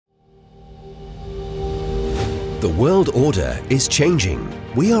The world order is changing.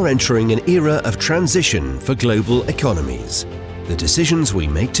 We are entering an era of transition for global economies. The decisions we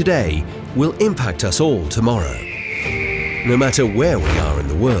make today will impact us all tomorrow. No matter where we are in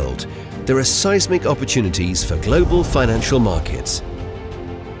the world, there are seismic opportunities for global financial markets.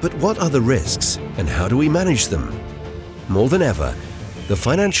 But what are the risks and how do we manage them? More than ever, the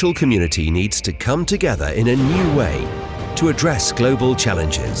financial community needs to come together in a new way to address global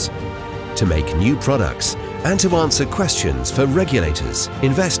challenges, to make new products and to answer questions for regulators,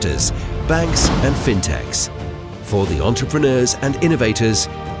 investors, banks and fintechs. For the entrepreneurs and innovators,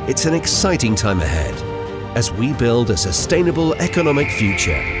 it's an exciting time ahead as we build a sustainable economic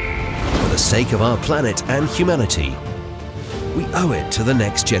future. For the sake of our planet and humanity, we owe it to the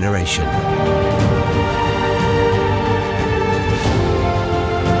next generation.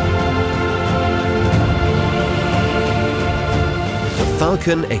 The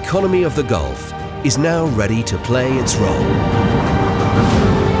Falcon Economy of the Gulf is now ready to play its role.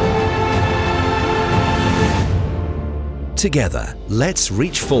 Together, let's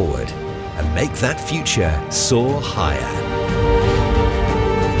reach forward and make that future soar higher.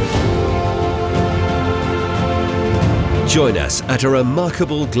 Join us at a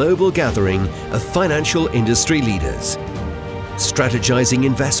remarkable global gathering of financial industry leaders, strategizing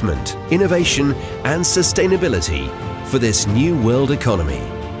investment, innovation and sustainability for this new world economy.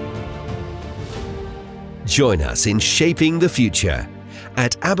 Join us in shaping the future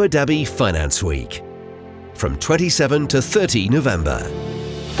at Abu Dhabi Finance Week from 27 to 30 November.